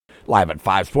Live at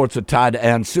 5 Sports with Todd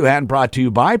and Souhan, brought to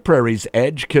you by Prairie's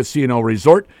Edge Casino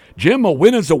Resort. Jim, a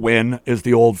win is a win is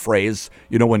the old phrase,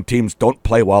 when teams don't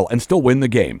play well and still win the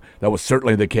game. That was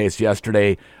certainly the case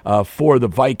yesterday for the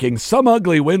Vikings. Some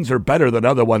ugly wins are better than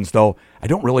other ones, though. I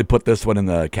don't really put this one in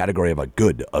the category of a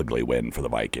good ugly win for the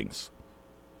Vikings.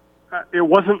 It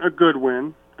wasn't a good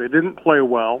win. They didn't play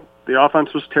well. The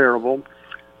offense was terrible.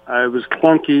 It was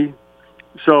clunky.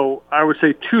 So I would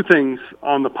say two things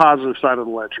on the positive side of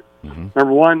the ledger. Mm-hmm.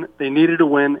 Number one, they needed to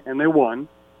win, and they won.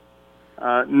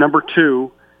 Number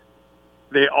two,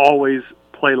 they always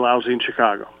play lousy in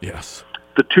Chicago. Yes.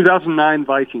 The 2009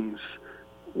 Vikings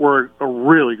were a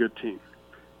really good team,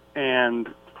 and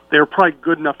they were probably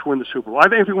good enough to win the Super Bowl. I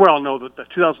think we all know that the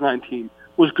 2009 team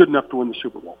was good enough to win the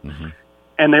Super Bowl, mm-hmm.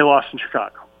 and they lost in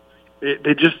Chicago.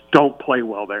 They just don't play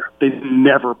well there. They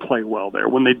never play well there.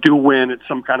 When they do win, it's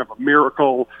some kind of a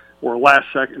miracle or last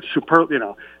second superb.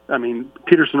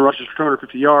 Peterson rushes for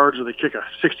 250 yards, or they kick a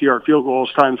 60-yard field goal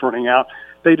as time's running out.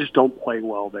 They just don't play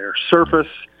well there. Surface,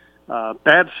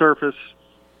 bad surface,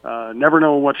 never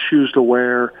knowing what shoes to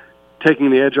wear, taking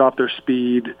the edge off their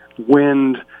speed,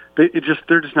 wind. They're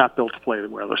just not built to play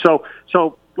well.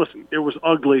 So listen, it was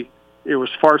ugly, it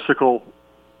was farcical,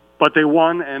 but they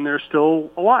won and they're still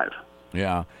alive.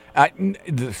 Yeah.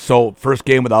 So first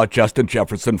game without Justin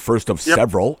Jefferson, first of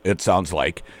several, it sounds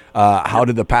like. How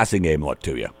did the passing game look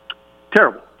to you?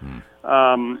 Terrible.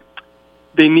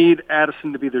 They need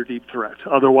Addison to be their deep threat.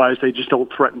 Otherwise, they just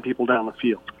don't threaten people down the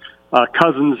field.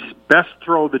 Cousins' best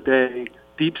throw of the day,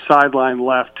 deep sideline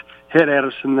left, hit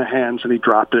Addison in the hands, and he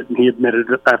dropped it, and he admitted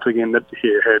after the game that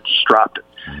he had just dropped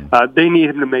it. They need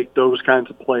him to make those kinds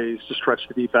of plays to stretch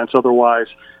the defense. Otherwise,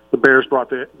 the Bears brought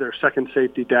their second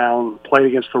safety down, played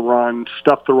against the run,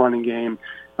 stuffed the running game.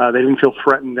 They didn't feel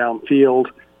threatened downfield.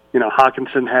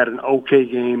 Hawkinson had an okay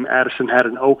game. Addison had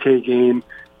an okay game,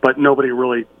 but nobody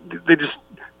really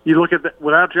 – you look at that,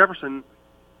 without Jefferson,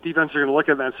 defense are going to look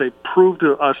at that and say, prove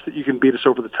to us that you can beat us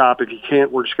over the top. If you can't,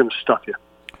 we're just going to stuff you.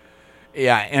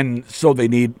 Yeah, and so they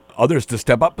need others to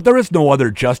step up, but there is no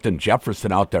other Justin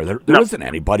Jefferson out there. There isn't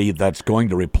anybody that's going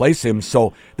to replace him,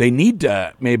 so they need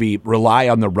to maybe rely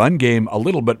on the run game a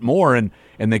little bit more, and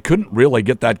they couldn't really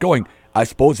get that going, I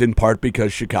suppose in part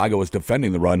because Chicago was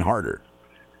defending the run harder.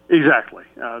 Exactly.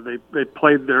 They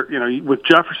played their, with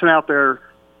Jefferson out there,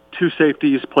 two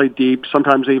safeties play deep.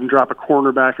 Sometimes they even drop a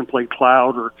cornerback and play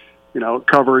cloud or,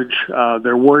 coverage.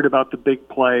 They're worried about the big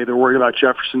play. They're worried about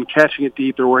Jefferson catching it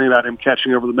deep. They're worried about him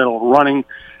catching over the middle and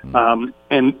running.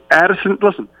 And Addison,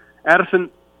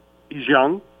 he's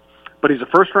young, but he's a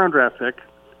first-round draft pick.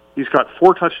 He's got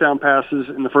 4 touchdown passes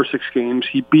in the first 6 games.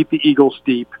 He beat the Eagles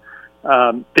deep.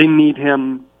 They need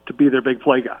him to be their big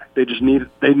play guy. They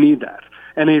need that.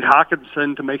 And they need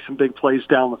Hawkinson to make some big plays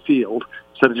down the field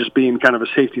instead of just being kind of a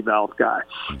safety valve guy.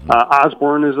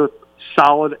 Osborne is a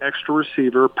solid extra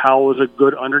receiver. Powell is a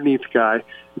good underneath guy.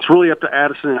 It's really up to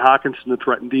Addison and Hawkinson to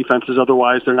threaten defenses.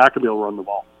 Otherwise, they're not going to be able to run the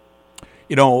ball.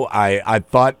 I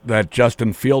thought that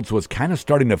Justin Fields was kind of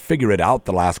starting to figure it out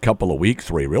the last couple of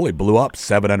weeks where he really blew up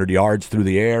 700 yards through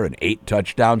the air and 8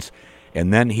 touchdowns.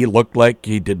 And then he looked like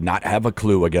he did not have a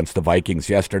clue against the Vikings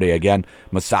yesterday. Again,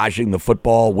 massaging the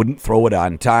football, wouldn't throw it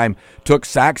on time, took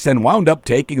sacks, and wound up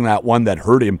taking that one that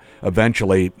hurt him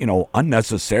eventually,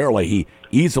 unnecessarily. He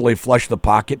easily flushed the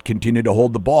pocket, continued to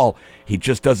hold the ball. He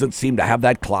just doesn't seem to have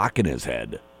that clock in his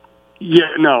head.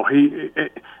 Yeah, no, he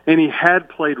had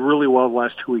played really well the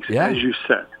last 2 weeks, as you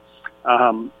said.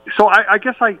 So I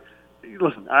guess I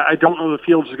don't know that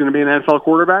Fields is going to be an NFL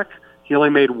quarterback. He only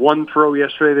made one throw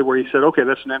yesterday where he said, okay,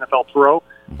 that's an NFL throw.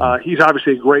 He's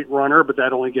obviously a great runner, but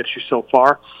that only gets you so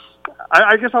far.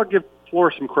 I guess I'll give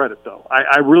Flores some credit, though.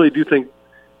 I really do think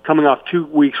coming off 2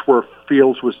 weeks where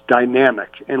Fields was dynamic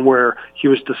and where he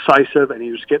was decisive and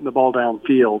he was getting the ball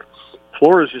downfield,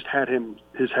 Flores just had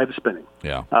his head spinning.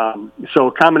 Yeah. So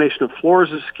a combination of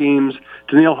Flores' schemes.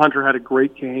 Danielle Hunter had a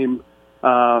great game.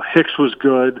 Hicks was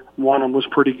good. Wanham was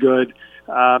pretty good.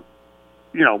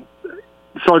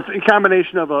 So it's a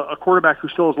combination of a quarterback who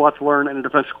still has a lot to learn and a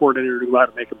defensive coordinator who knows how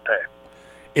to make him pay.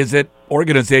 Is it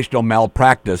organizational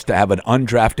malpractice to have an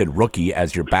undrafted rookie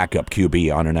as your backup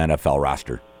QB on an NFL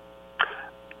roster?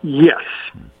 Yes,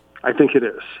 I think it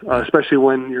is, especially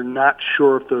when you're not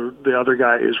sure if the other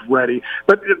guy is ready.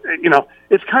 But,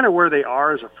 it's kind of where they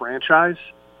are as a franchise.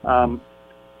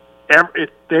 If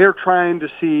they're trying to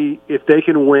see if they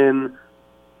can win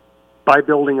by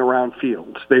building around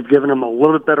Fields. They've given him a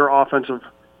little bit better offensive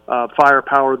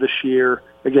firepower this year.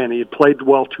 Again, he had played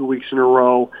well 2 weeks in a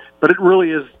row, but it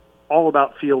really is all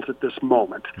about Fields at this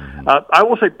moment. I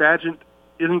will say Badgett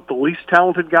isn't the least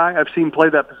talented guy I've seen play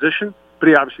that position, but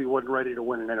he obviously wasn't ready to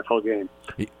win an NFL game.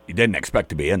 He didn't expect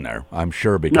to be in there, I'm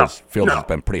sure, because Fields has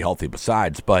been pretty healthy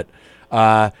besides. But,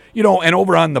 and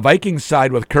over on the Vikings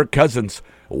side with Kirk Cousins,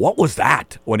 what was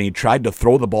that when he tried to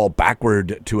throw the ball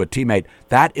backward to a teammate?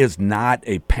 That is not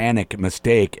a panic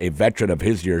mistake a veteran of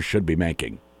his years should be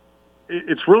making.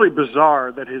 It's really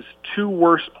bizarre that his 2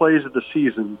 worst plays of the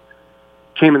season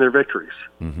came in their victories.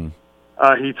 Mm-hmm.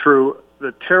 He threw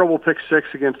the terrible pick 6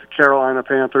 against the Carolina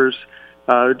Panthers,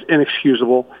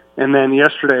 inexcusable. And then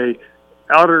yesterday,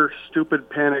 utter stupid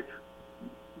panic,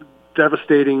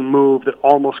 devastating move that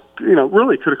almost,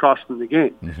 really could have cost them the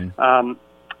game. Mm-hmm.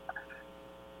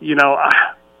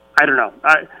 I don't know.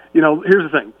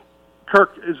 Here's the thing.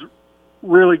 Kirk is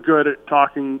really good at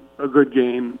talking a good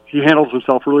game. He handles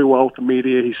himself really well with the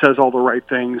media. He says all the right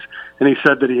things, and he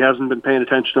said that he hasn't been paying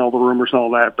attention to all the rumors and all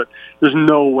that, but there's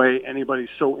no way anybody's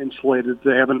so insulated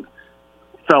they haven't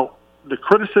felt the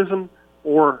criticism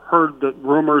or heard the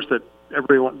rumors that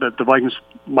that the Vikings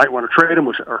might want to trade him,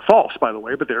 which are false, by the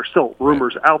way, but there are still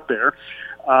rumors out there.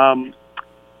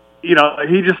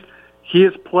 He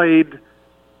has played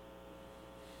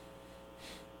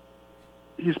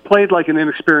he's played like an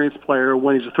inexperienced player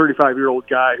when he's a 35-year-old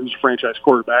guy who's a franchise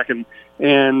quarterback,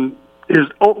 and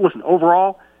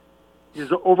overall,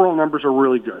 his overall numbers are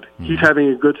really good. Mm-hmm. He's having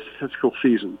a good statistical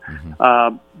season,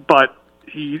 but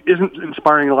he isn't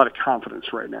inspiring a lot of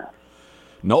confidence right now.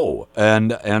 No,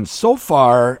 and so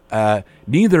far,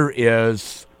 neither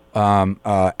is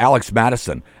Alex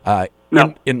Madison.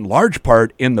 No. In large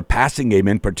part, in the passing game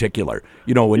in particular.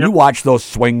 When you watch those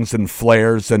swings and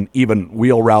flares and even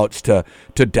wheel routes to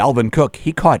Dalvin Cook,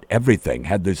 he caught everything,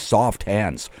 had these soft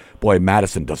hands. Boy,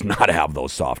 Madison does not have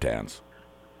those soft hands.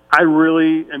 I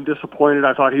really am disappointed.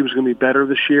 I thought he was going to be better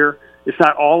this year. It's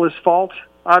not all his fault,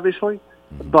 obviously,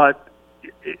 but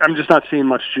I'm just not seeing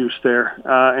much juice there.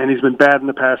 And he's been bad in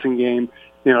the passing game.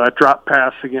 That drop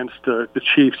pass against the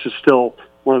Chiefs is still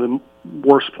one of the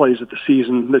worst plays of the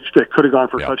season that could have gone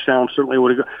for a touchdown. Certainly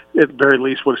would have, at the very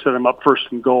least, would have set him up first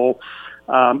and goal.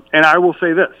 And I will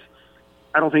say this.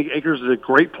 I don't think Akers is a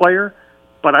great player,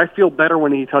 but I feel better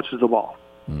when he touches the ball.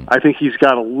 I think he's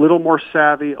got a little more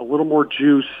savvy, a little more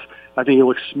juice. I think he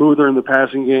looks smoother in the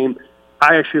passing game.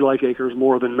 I actually like Akers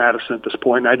more than Madison at this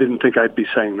point, and I didn't think I'd be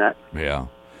saying that. Yeah.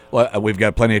 Well, we've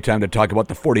got plenty of time to talk about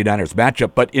the 49ers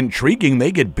matchup, but intriguing,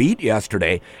 they get beat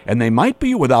yesterday, and they might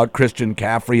be without Christian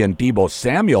McCaffrey and Deebo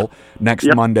Samuel next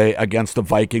Monday against the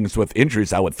Vikings with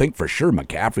injuries. I would think for sure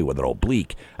McCaffrey with an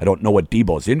oblique. I don't know what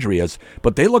Deebo's injury is,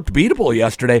 but they looked beatable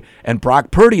yesterday, and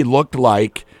Brock Purdy looked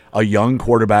like a young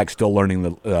quarterback still learning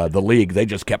the league. They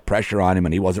just kept pressure on him,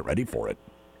 and he wasn't ready for it.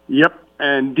 Yep.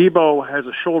 And Deebo has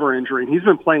a shoulder injury, and he's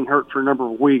been playing hurt for a number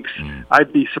of weeks.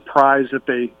 I'd be surprised if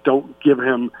they don't give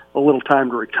him a little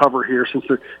time to recover here since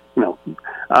they're, listen,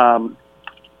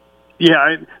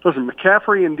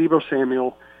 McCaffrey and Deebo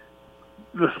Samuel,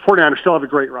 the 49ers still have a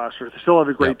great roster. They still have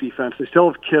a great defense. They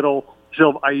still have Kittle. They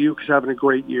still have Ayuk who's having a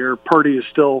great year. Purdy is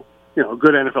still, a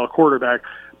good NFL quarterback.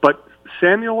 But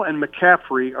Samuel and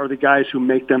McCaffrey are the guys who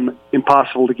make them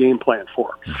impossible to game plan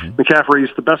for. McCaffrey is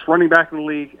the best running back in the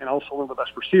league and also one of the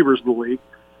best receivers in the league.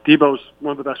 Deebo's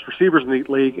one of the best receivers in the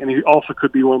league, and he also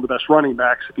could be one of the best running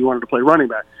backs if he wanted to play running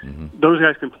back. Those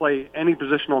guys can play any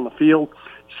position on the field.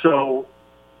 So,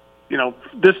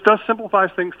 this does simplify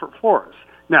things for Flores.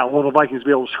 Now, will the Vikings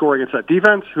be able to score against that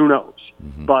defense? Who knows?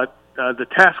 But the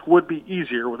task would be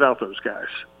easier without those guys.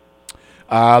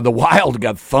 The Wild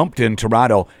got thumped in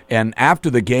Toronto, and after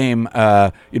the game,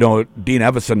 Dean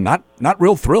Evison not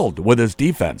real thrilled with his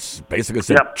defense. Basically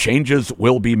said changes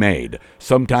will be made.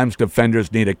 Sometimes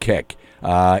defenders need a kick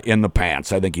in the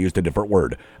pants. I think he used a different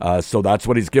word. So that's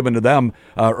what he's given to them.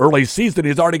 Early season,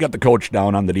 he's already got the coach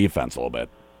down on the defense a little bit.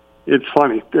 It's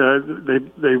funny.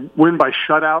 They win by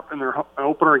shutout in their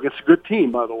opener against a good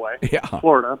team, by the way,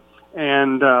 Florida.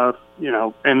 And,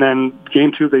 and then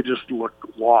game 2, they just looked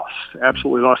lost,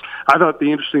 absolutely lost. I thought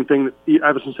the interesting thing that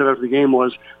Everson said after the game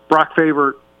was Brock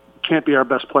Faber can't be our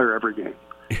best player every game,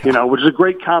 which is a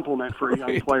great compliment for a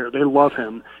young player. They love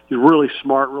him. He's really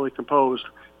smart, really composed.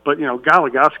 But,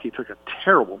 Goligoski took a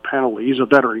terrible penalty. He's a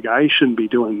veteran guy. He shouldn't be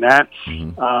doing that.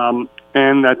 And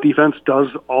that defense does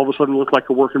all of a sudden look like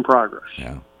a work in progress.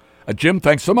 Yeah. Jim,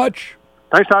 thanks so much.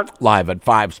 Thanks, Todd. Live at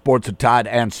 5 Sports with Todd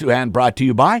and Souhan, brought to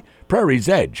you by Prairie's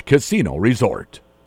Edge Casino Resort.